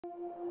Oh.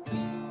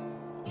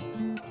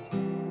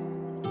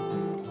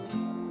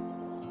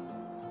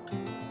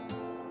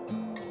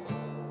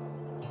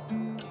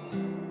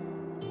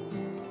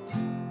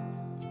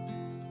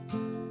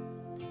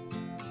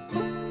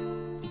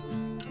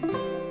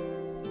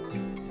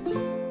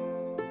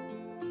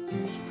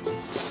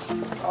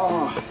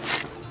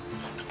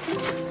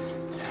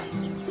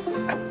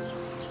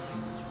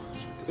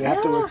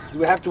 Do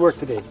we have to work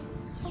today?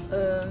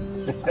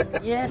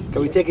 Yes.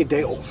 Can we take a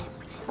day off?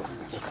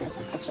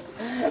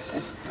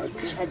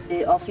 We had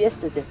day off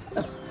yesterday.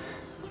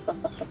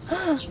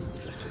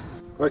 Exactly.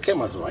 Well, it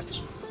came out all right.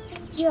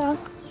 Yeah.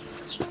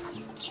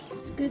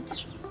 It's good.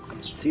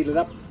 Seal it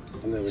up,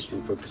 and then we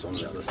can focus on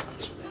the other side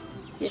over there.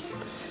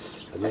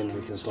 Yes. And then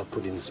we can start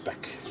putting this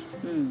back.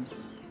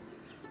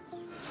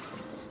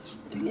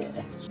 Yeah.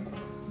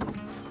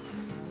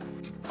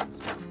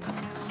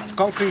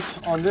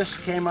 Concrete on this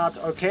came out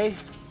okay.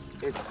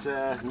 It's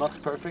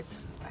not perfect.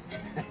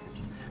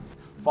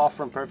 Far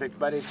from perfect,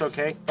 but it's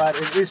okay. But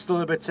it is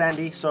still a bit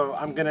sandy, so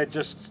I'm gonna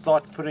just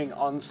start putting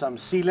on some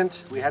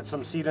sealant. We had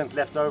some sealant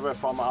left over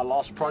from our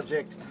last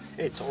project.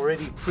 It's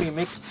already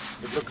pre-mixed.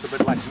 It looks a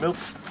bit like milk,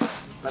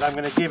 but I'm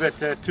gonna give it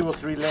 2 or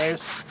 3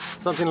 layers,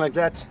 something like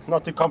that.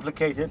 Not too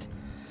complicated.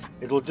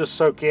 It'll just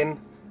soak in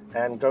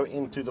and go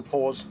into the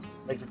pores,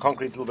 make the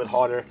concrete a little bit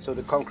harder, so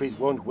the concrete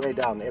won't wear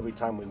down every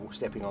time we're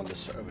stepping on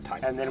this over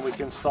time. And then we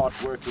can start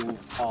working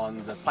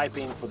on the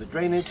piping for the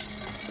drainage,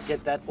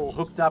 get that all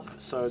hooked up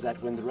so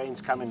that when the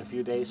rains come in a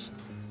few days,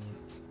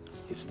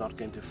 it's not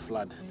going to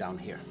flood down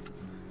here.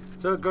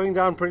 So going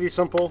down pretty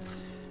simple.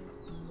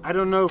 I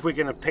don't know if we're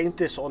going to paint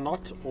this or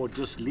not, or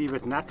just leave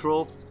it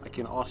natural. I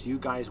can ask you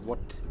guys, what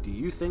do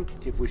you think?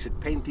 If we should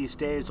paint these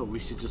stairs or we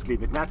should just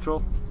leave it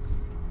natural?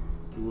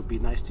 It would be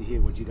nice to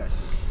hear what you guys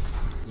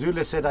think.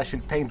 Zula said I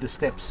should paint the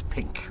steps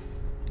pink.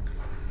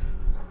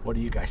 What do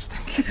you guys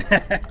think?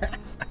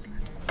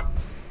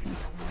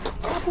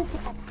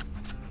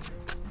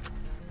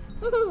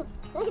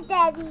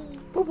 Daddy.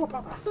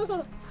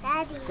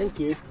 Daddy. Thank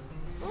you.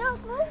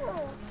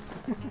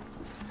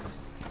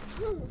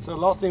 So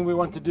last thing we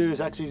want to do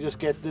is actually just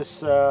get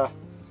this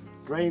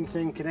drain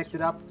thing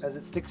connected up. As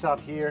it sticks out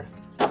here,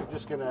 I'm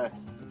just gonna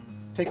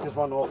take this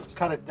one off,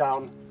 cut it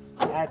down,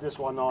 add this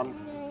one on.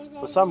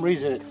 For some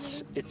reason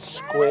it's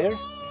square,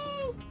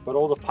 but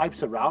all the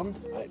pipes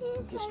around, I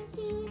just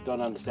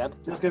don't understand.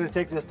 Just gonna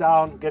take this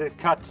down, get it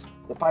cut.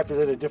 The pipe is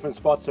in a different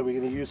spot, so we're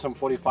gonna use some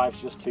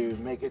 45s just to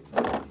make it.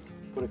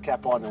 Put a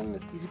cap on and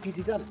it's easy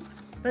peasy done.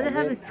 But I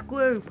have a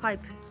square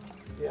pipe.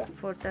 Yeah,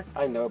 for that.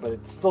 I know, but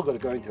it's still got to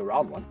go into a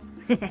round one.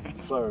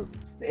 So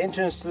the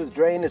entrance to the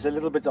drain is a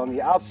little bit on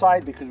the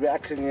outside because we're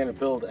actually going to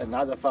build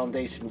another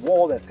foundation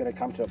wall that's going to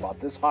come to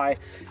about this high.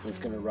 It's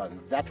going to run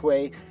that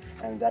way,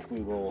 and that we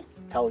will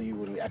tell you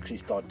when we actually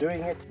start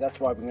doing it. That's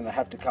why we're going to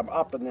have to come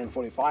up and then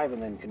 45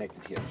 and then connect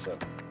it here. So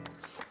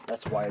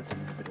that's why it's a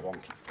little bit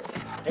wonky.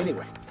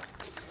 Anyway,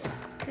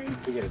 Okay.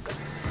 we get it done.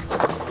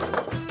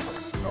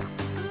 Oh.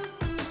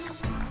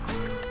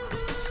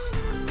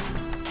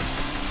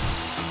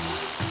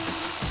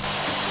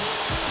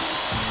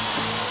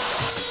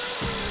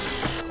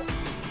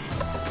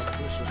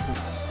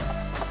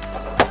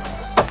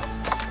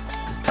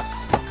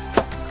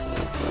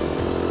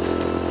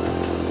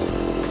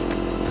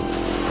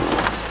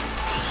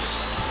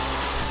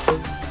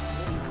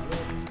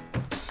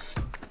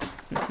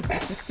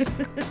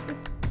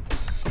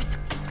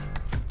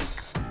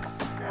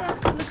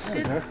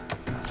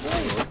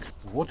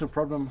 Water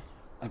problem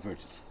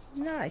averted.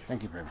 Nice.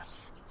 Thank you very much.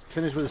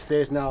 Finished with the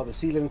stairs now. The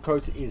sealant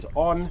coat is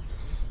on.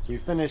 We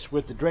finished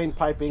with the drain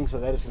piping, so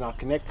that is now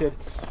connected.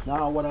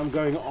 Now what I'm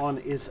going on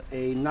is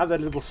another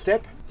little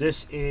step.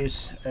 This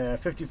is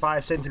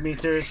 55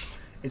 centimeters.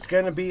 It's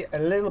going to be a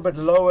little bit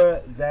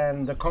lower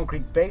than the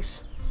concrete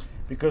base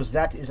because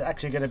that is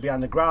actually going to be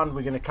underground.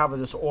 We're going to cover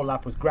this all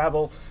up with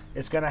gravel.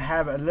 It's going to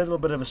have a little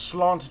bit of a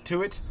slant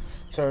to it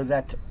so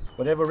that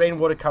whatever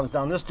rainwater comes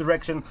down this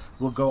direction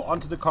will go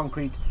onto the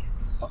concrete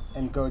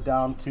and go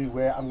down to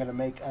where I'm going to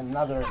make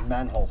another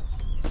manhole.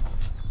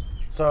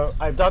 So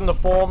I've done the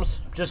forms.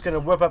 I'm just going to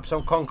whip up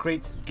some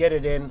concrete, get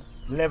it in,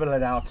 level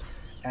it out,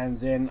 and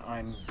then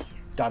I'm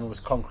done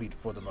with concrete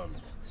for the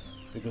moment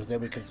because then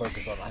we can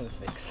focus on other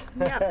things.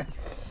 Yeah.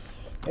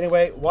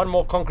 Anyway, one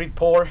more concrete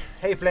pour.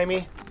 Hey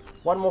Flamey,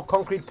 one more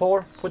concrete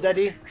pour for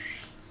Daddy.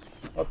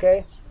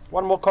 Okay,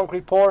 one more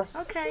concrete pour.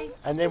 Okay.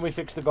 And then we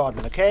fix the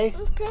garden, okay?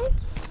 Okay.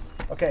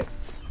 Okay.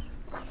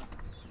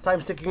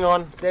 Time's ticking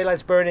on,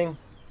 daylight's burning.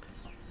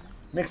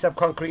 Mix up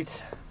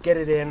concrete, get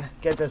it in,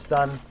 get this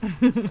done.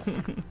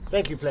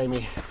 Thank you,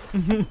 Flamey.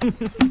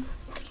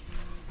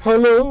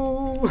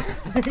 Hello!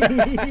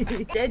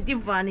 Thank you,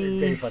 funny.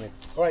 Very funny.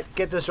 Alright,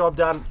 get this job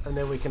done and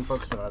then we can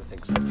focus on other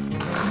things.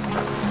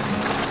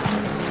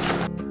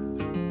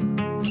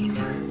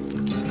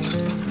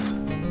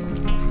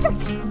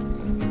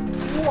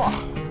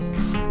 Whoa.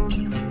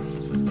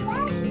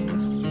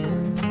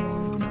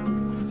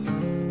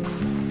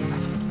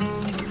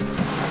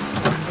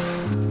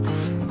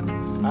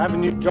 I have a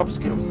new job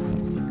skill.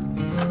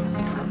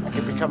 I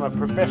can become a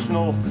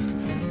professional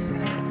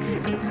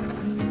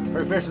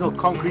professional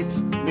concrete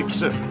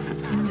mixer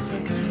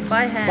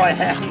By hand. by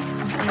hand.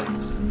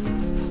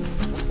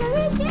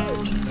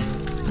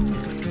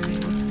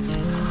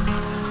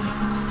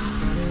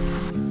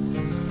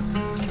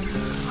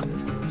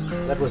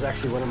 That was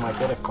actually one of my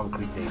better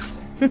concrete days.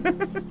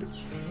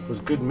 It was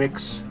good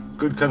mix,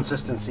 good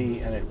consistency,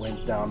 and it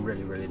went down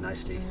really, really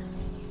nicely.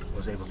 I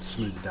was able to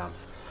smooth it down.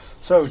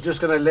 So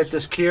just gonna let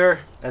this cure,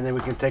 and then we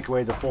can take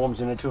away the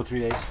forms in 2 or 3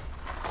 days.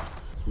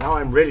 Now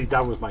I'm really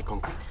done with my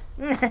concrete.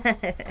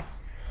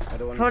 I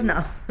don't For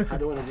now. I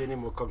don't want to do any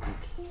more concrete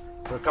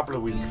for a couple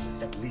of weeks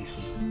at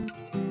least.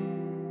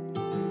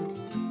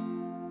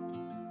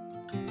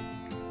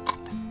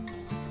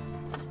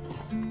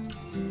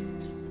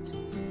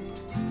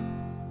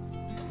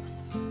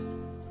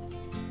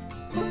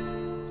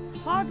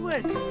 Hard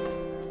work.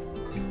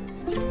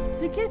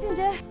 You're getting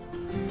there.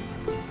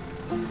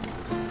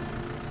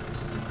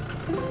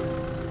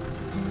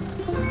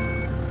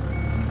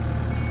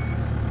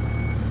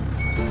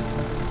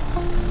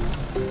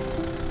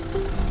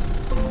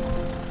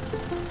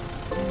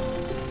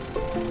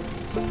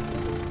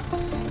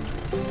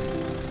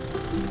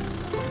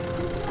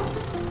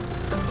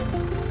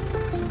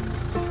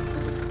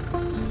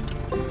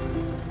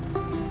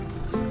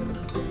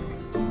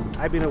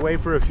 I've been away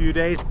for a few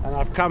days and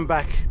I've come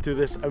back to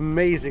this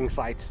amazing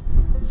site.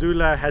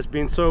 Zula has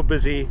been so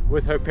busy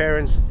with her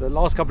parents the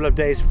last couple of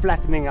days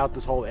flattening out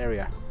this whole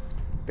area.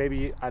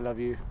 Baby, I love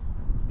you.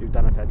 You've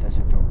done a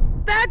fantastic job.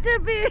 Better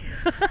be.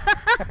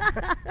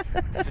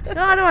 No,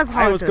 that was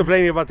hard. I was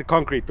complaining about the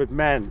concrete, but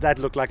man, that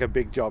looked like a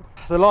big job.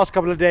 The last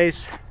couple of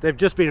days, they've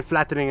just been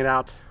flattening it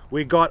out.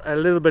 We got a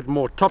little bit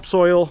more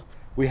topsoil.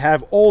 We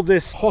have all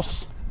this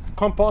horse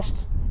compost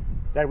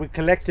that we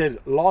collected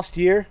last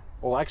year,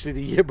 or actually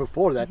the year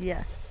before that.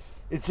 Yeah.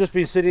 It's just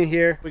been sitting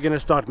here. We're going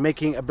to start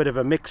making a bit of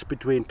a mix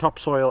between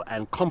topsoil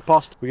and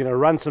compost. We're going to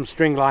run some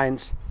string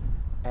lines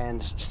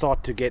and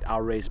start to get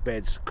our raised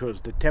beds,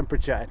 because the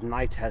temperature at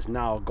night has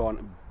now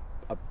gone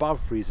above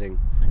freezing,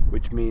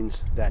 which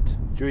means that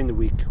during the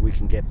week we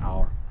can get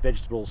our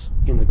vegetables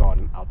in the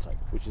garden outside,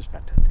 which is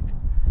fantastic.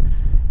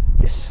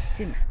 Yes,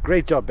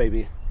 great job,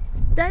 baby.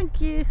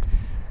 Thank you.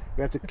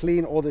 We have to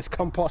clean all this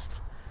compost,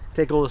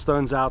 take all the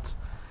stones out,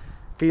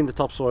 clean the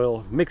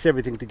topsoil, mix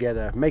everything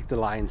together, make the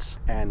lines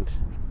and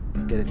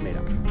get it made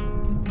up.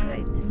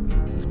 Great.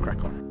 Let's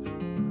crack on.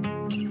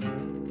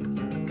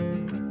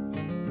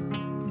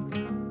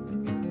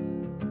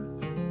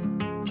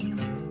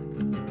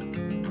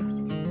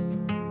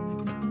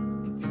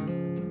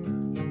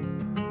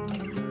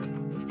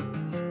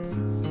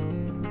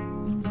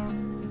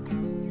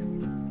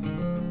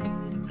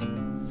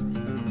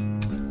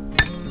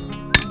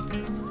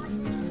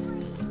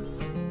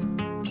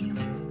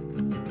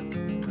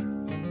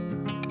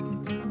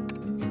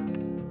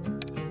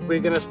 We're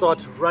going to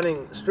start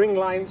running string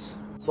lines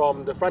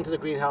from the front of the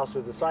greenhouse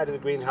to the side of the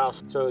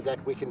greenhouse so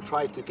that we can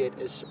try to get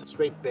as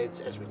straight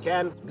beds as we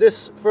can.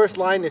 This first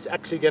line is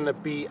actually going to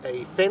be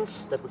a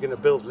fence that we're going to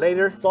build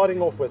later,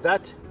 starting off with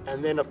that,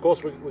 and then of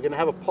course we're going to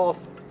have a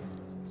path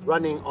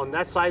running on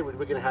that side. We're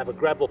going to have a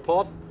gravel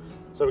path,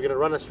 so we're going to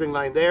run a string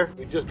line there.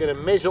 We're just going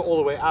to measure all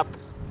the way up,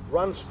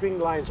 run string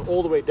lines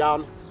all the way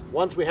down.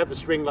 Once we have the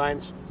string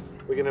lines,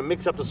 we're going to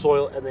mix up the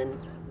soil and then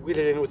wheel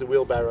it in with the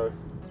wheelbarrow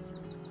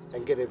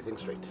and get everything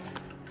straight.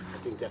 I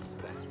think that's the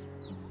plan.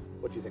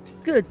 What do you think?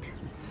 Good.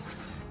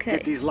 Okay.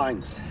 Get these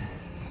lines.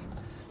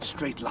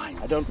 Straight lines.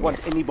 I don't want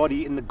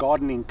anybody in the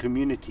gardening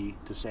community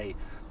to say,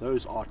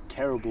 those are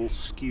terrible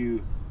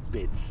skew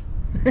beds.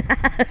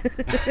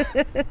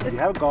 If you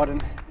have a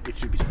garden, it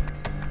should be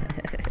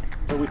straight.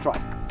 So we try.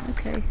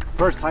 Okay.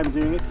 First time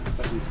doing it,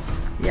 but we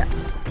Yeah.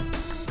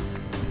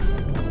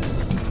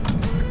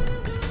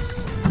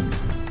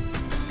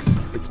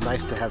 It's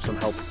nice to have some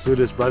help.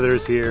 Zula's brother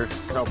is here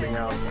helping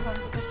out.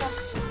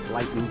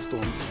 Lightning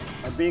storms.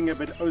 I'm being a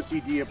bit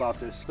OCD about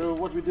this. So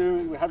what we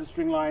do, we have the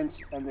string lines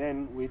and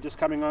then we're just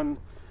coming on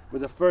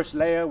with the first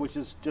layer, which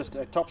is just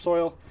a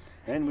topsoil,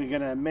 and we're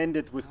going to amend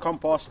it with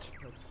compost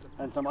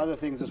and some other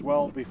things as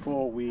well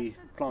before we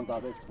plant our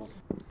vegetables.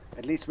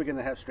 At least we're going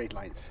to have straight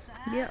lines.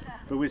 Yeah.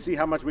 But we'll see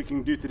how much we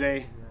can do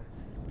today.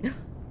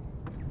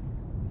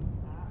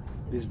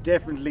 There's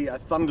definitely a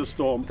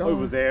thunderstorm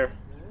over there,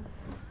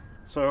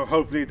 so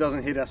hopefully it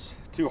doesn't hit us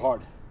too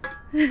hard.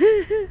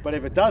 But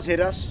if it does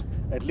hit us,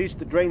 at least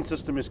the drain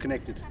system is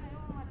connected,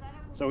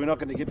 so we're not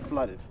going to get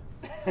flooded.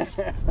 Over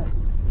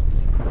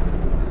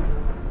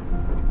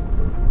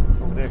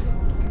there.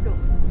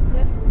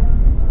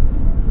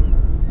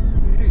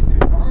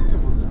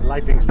 The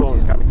lightning storm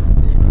is coming.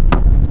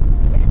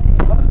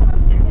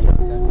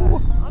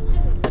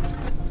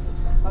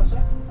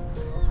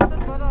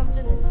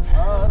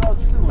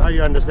 Now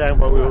you understand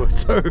why we were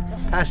so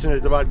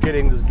passionate about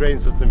getting this drain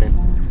system in.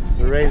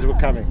 The rains were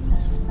coming.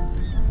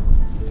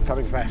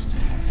 Coming fast.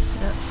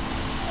 Yeah.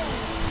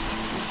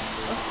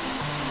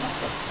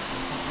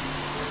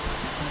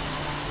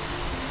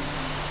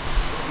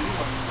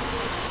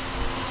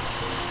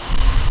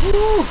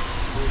 Woo!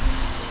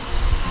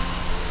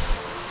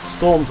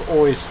 Storms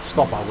always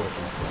stop our work.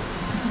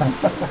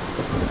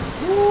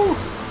 Woo.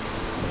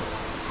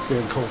 It's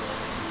getting cold.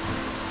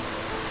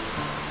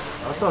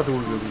 I thought it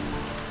was really easy.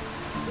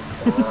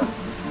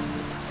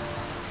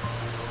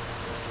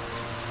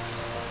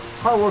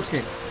 How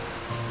working?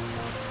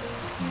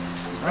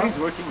 Rain's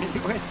working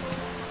anyway.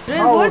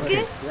 Drain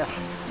working? Yeah.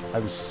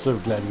 I'm so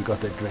glad we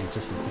got that drain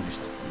system finished.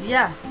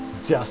 Yeah.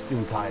 Just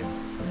in time.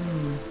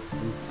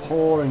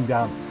 Pouring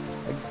down.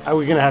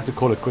 We're gonna have to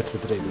call it quits for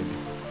today, baby.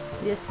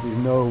 Yes. There's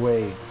no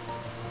way.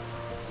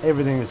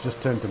 Everything has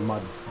just turned to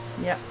mud.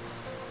 Yeah.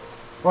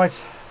 Right.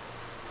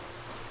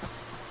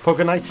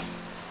 Poker night.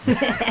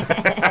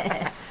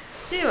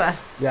 Sure.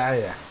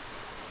 Yeah.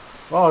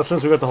 Well,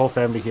 since we got the whole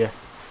family here,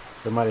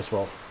 we might as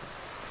well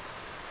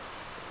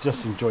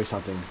just enjoy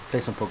something.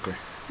 Play some poker.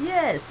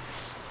 Yes.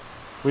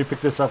 We pick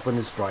this up when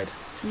it's dried.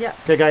 Yeah.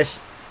 Okay, guys.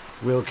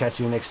 We'll catch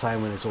you next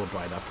time when it's all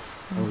dried up.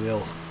 And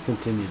we'll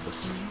continue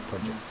this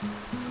project.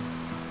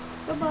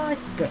 Bye-bye.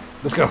 Okay,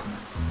 let's go.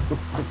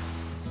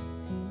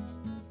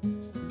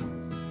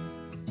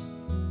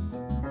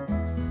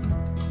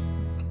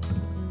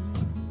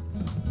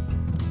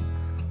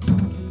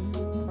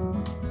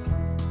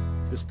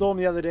 The storm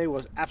the other day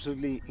was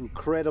absolutely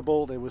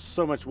incredible. There was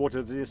so much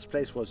water. This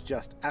place was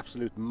just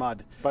absolute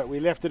mud. But we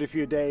left it a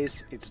few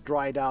days. It's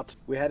dried out.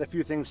 We had a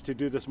few things to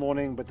do this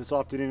morning, but this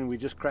afternoon we're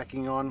just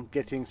cracking on,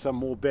 getting some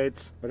more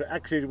beds. But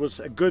actually it was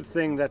a good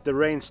thing that the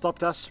rain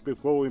stopped us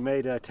before we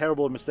made a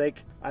terrible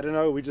mistake. I don't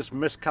know, we just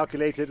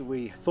miscalculated.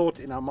 We thought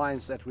in our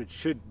minds that it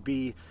should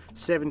be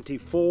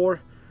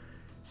 74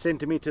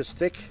 centimeters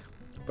thick,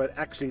 but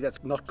actually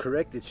that's not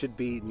correct. It should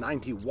be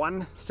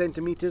 91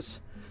 centimeters.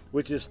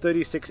 Which is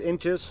 36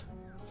 inches.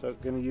 So I'm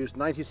going to use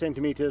 90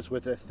 centimeters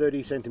with a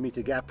 30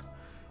 centimeter gap,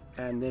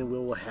 and then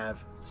we'll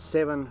have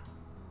 7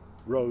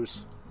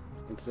 rows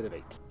instead of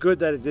 8. Good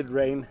that it did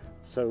rain,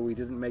 so we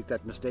didn't make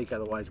that mistake,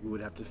 otherwise we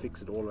would have to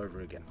fix it all over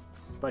again.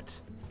 But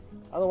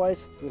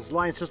otherwise, this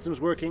line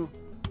system's working.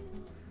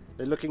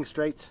 They're looking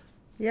straight.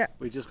 Yeah.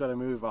 We just got to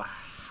move a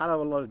hell of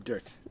a lot of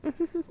dirt,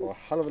 or a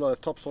hell of a lot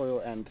of topsoil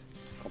and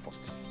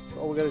compost. So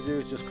all we got to do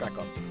is just crack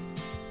on.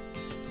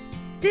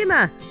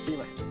 Dima.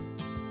 Anyway.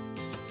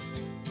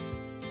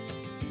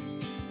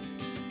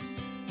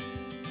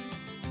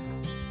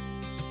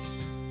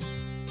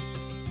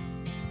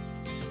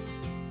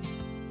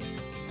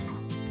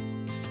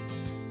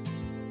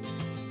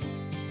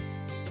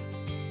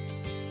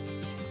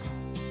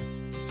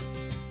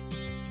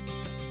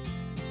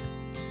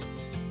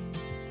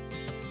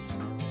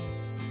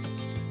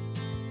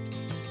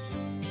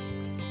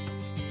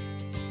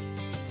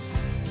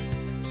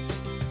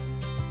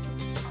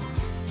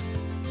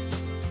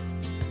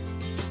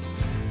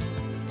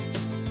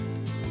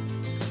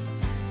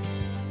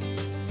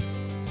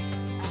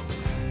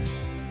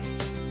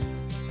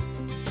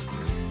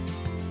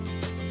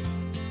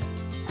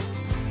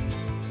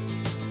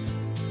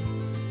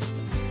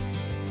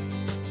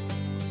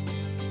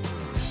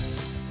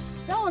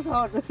 That was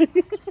hard.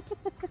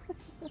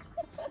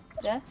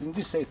 Yeah? Didn't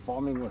you say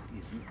farming was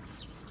easy?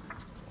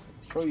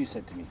 Sure you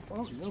said to me.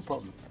 Well, no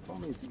problem.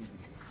 Farming is easy.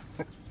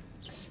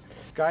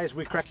 Guys,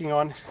 we're cracking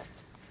on.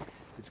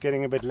 It's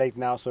getting a bit late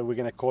now, so we're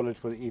going to call it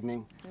for the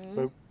evening.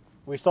 But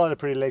we started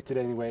pretty late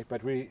today anyway,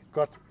 but we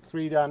got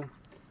 3 done.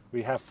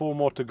 We have 4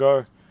 more to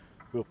go.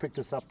 We'll pick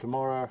this up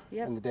tomorrow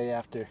and the day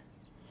after.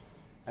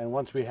 And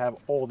once we have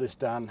all this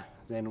done,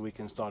 then we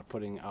can start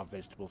putting our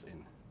vegetables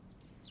in.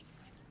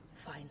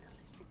 Finally.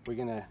 We're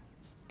going to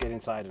get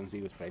inside and be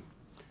with Faye.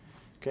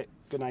 Okay,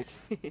 good night.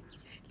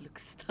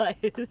 Looks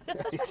tired.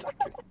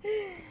 Exactly.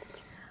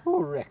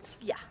 All wrecked.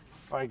 Yeah.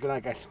 All right, good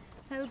night, guys.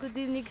 Have a good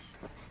evening.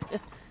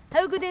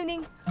 Have a good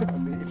evening. Have a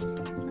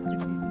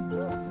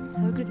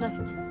good night.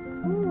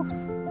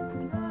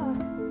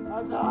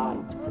 I'm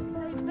done.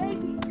 Okay,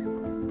 baby.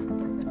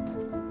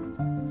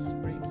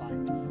 Straight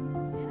lines.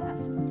 Yeah.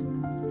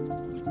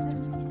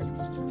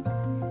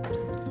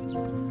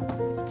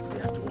 We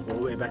have to walk all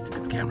the way back to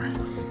get the camera.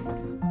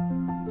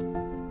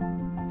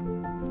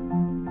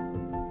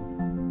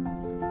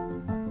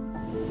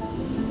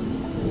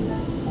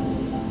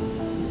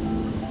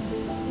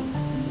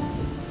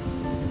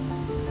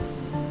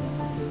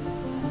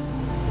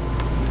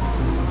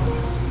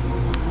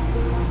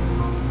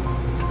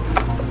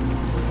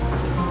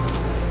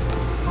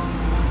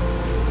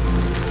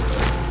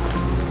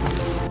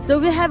 So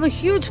we have a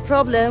huge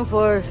problem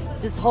for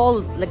this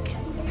whole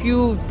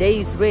few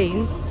days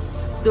rain.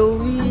 So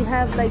we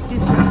have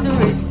this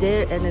sewage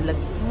there and like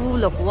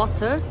full of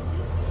water.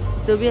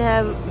 So we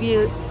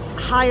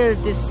hired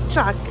this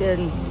truck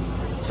and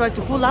try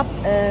to fill up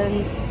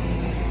and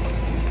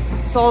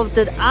solve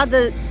the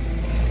other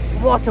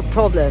water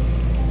problem.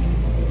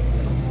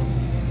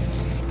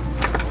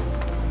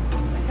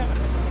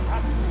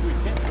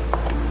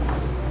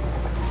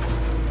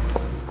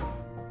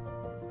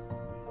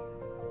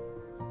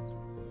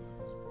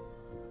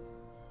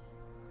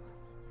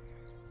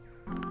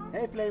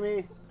 Hey,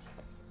 Flamey.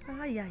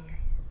 Yeah.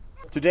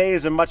 Today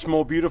is a much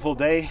more beautiful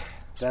day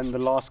than the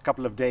last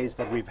couple of days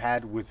that we've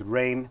had with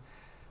rain.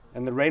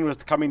 And the rain was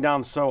coming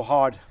down so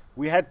hard.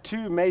 We had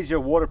 2 major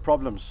water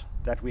problems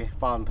that we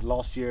found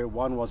last year.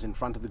 One was in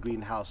front of the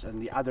greenhouse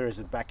and the other is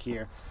at back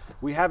here.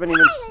 We haven't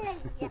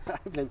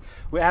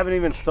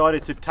even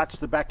started to touch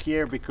the back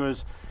here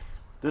because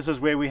this is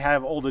where we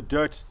have all the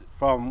dirt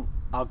from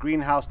our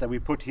greenhouse that we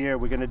put here.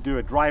 We're going to do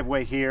a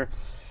driveway here,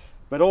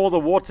 but all the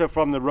water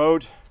from the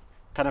road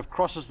kind of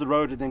crosses the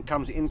road and then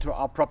comes into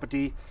our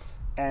property,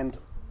 and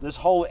this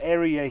whole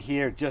area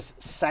here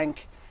just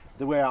sank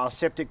where our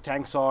septic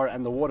tanks are,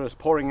 and the water is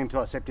pouring into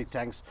our septic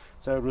tanks.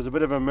 So it was a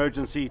bit of an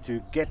emergency to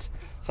get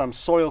some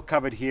soil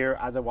covered here,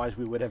 otherwise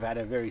we would have had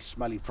a very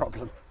smelly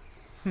problem.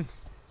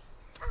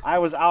 I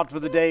was out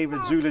for the day,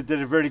 but Zula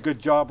did a very good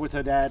job with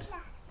her dad.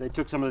 They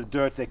took some of the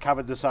dirt, they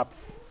covered this up.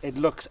 It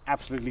looks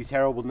absolutely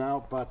terrible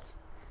now, but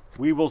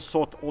we will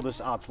sort all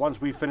this out. Once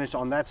we finish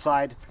on that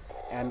side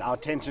and our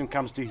tension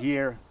comes to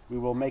here, we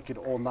will make it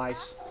all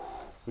nice.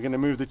 We're going to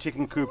move the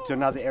chicken coop to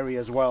another area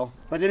as well.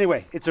 But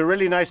anyway, it's a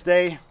really nice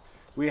day.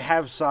 We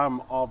have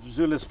some of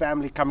Zula's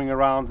family coming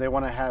around. They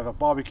want to have a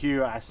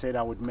barbecue. I said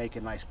I would make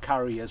a nice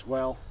curry as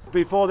well.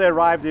 Before they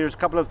arrive, there's a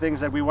couple of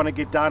things that we want to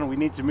get done. We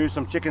need to move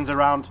some chickens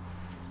around.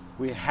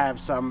 We have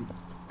some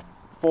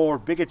 4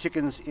 bigger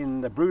chickens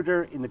in the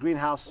brooder in the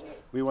greenhouse.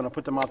 We want to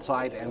put them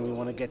outside, and we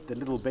want to get the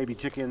little baby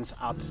chickens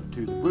out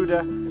to the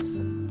brooder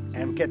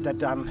and get that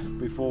done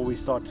before we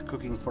start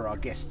cooking for our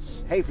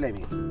guests. Hey,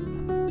 Flamey.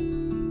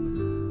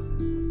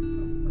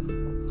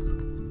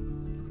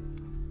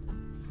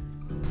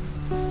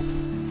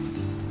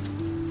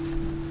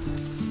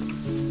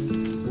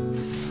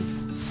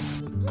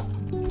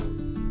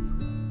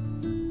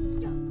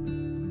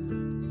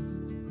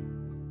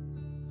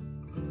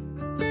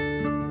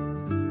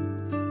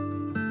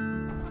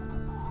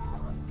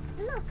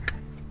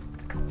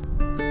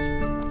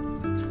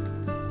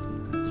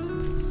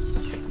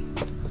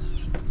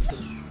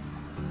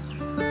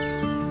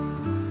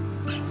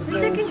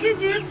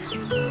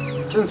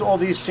 Since all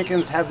these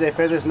chickens have their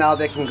feathers now,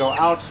 they can go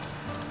out.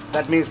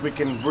 That means we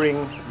can bring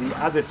the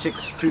other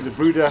chicks to the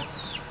brooder,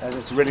 and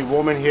it's really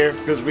warm in here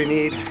because we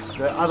need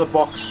the other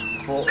box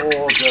for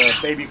all the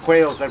baby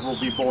quails that will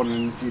be born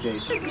in a few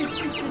days.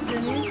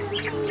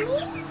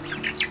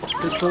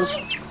 Crystals.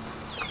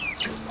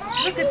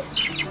 Look at.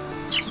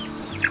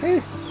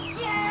 Hey.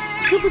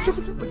 Chupa,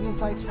 chupa, chupa. Put it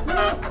inside.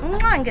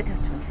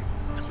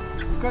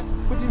 Good.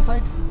 Put it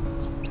inside.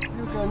 Here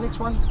we go. Next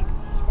one.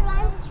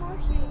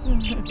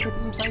 Put it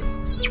inside.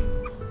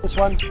 This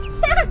one.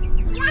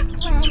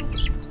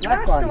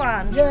 Black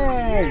one. Yay!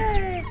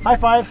 Yay! High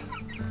five.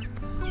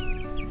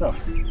 So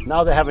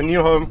now they have a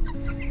new home.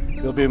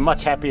 They'll be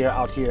much happier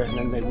out here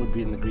than they would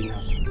be in the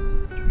greenhouse.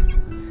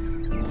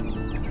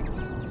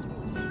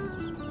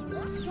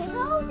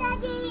 Hello,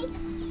 Daddy.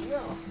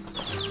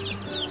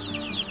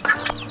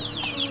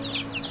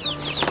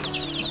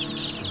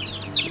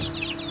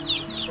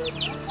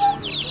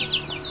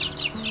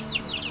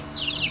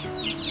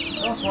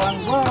 Last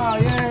one. Wow,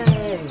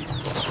 yay!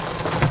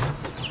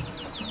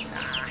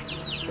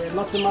 Okay,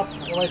 lock them up,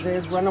 otherwise they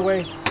run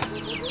away.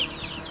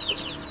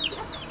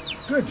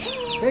 Good.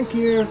 Thank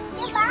you.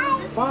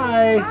 Bye.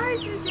 Bye. Hi,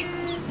 Gigi.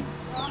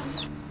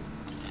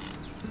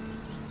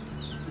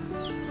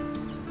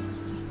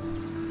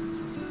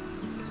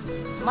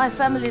 My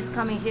family is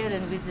coming here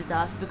and visit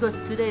us because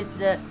today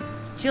is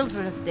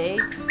Children's Day.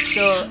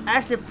 So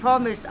Ashley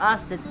promised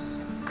us that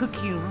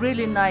cooking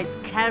really nice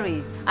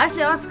curry.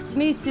 Ashley asked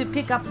me to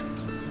pick up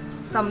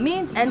some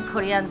mint and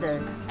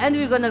coriander, and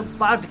we're gonna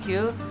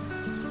barbecue.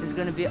 It's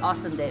gonna be an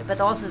awesome day, but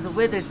also the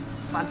weather is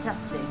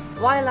fantastic.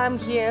 While I'm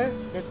here,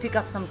 they pick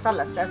up some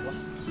salads as well.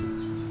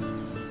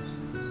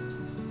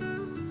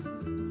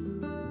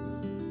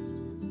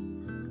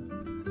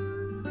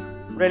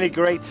 Really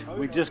great.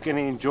 We're just going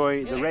to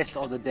enjoy the rest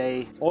of the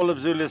day. All of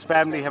Zula's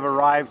family have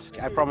arrived.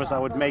 I promised I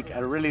would make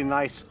a really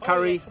nice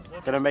curry.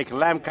 Going to make a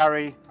lamb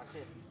curry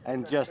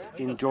and just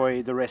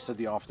enjoy the rest of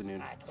the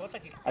afternoon.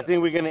 I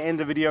think we're going to end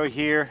the video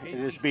here. It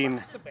has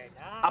been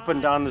up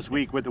and down this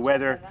week with the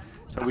weather,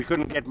 so we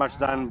couldn't get much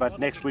done, but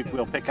next week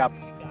we'll pick up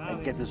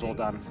and get this all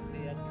done.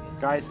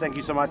 Guys, thank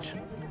you so much.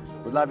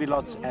 We love you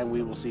lots, and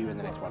we will see you in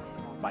the next one.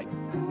 Bye.